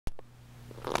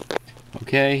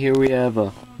Okay, here we have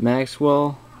a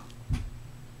Maxwell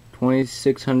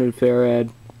 2600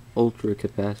 Farad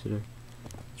Ultracapacitor.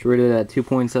 It's rated at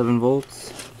 2.7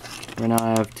 volts. Right now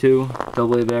I have two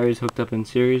AA batteries hooked up in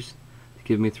series to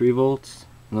give me 3 volts,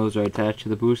 and those are attached to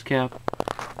the Boostcap.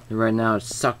 And right now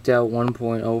it's sucked out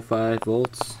 1.05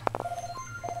 volts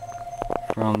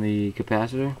from the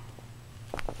capacitor.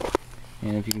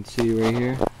 And if you can see right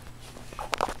here,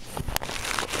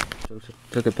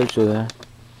 took a picture there.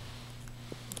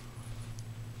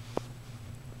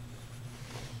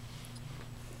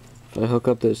 If I hook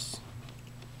up this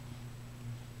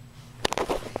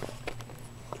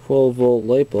 12-volt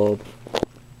light bulb,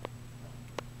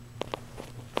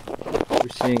 we're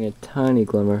seeing a tiny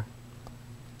glimmer.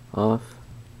 Off,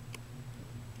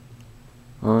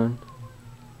 on,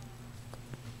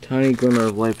 tiny glimmer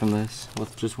of light from this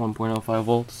with just 1.05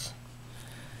 volts.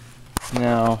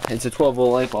 Now, it's a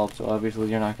 12-volt light bulb, so obviously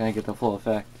you're not going to get the full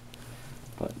effect.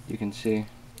 But you can see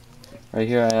right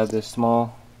here I have this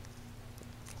small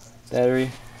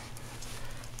battery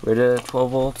rated at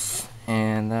 12 volts,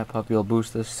 and that puppy will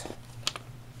boost this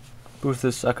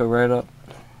sucker right up.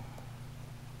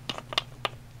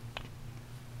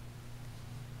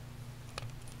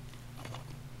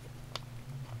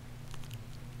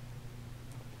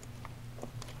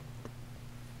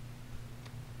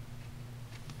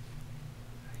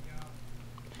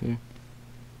 See?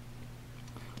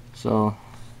 So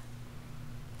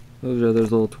those are those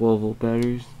little 12-volt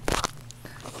batteries.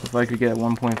 If I could get a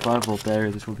 1.5 volt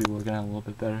battery, this would be working out a little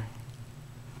bit better.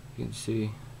 You can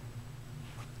see,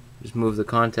 just move the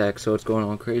contact so it's going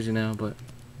all crazy now, but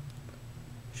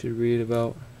should read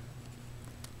about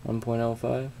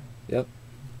 1.05. Yep.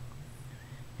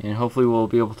 And hopefully we'll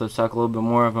be able to suck a little bit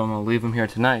more of them. I'll leave them here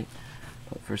tonight,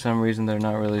 but for some reason they're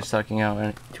not really sucking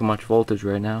out too much voltage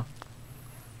right now.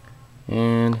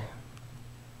 And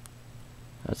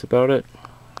that's about it.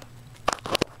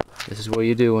 This is what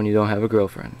you do when you don't have a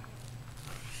girlfriend.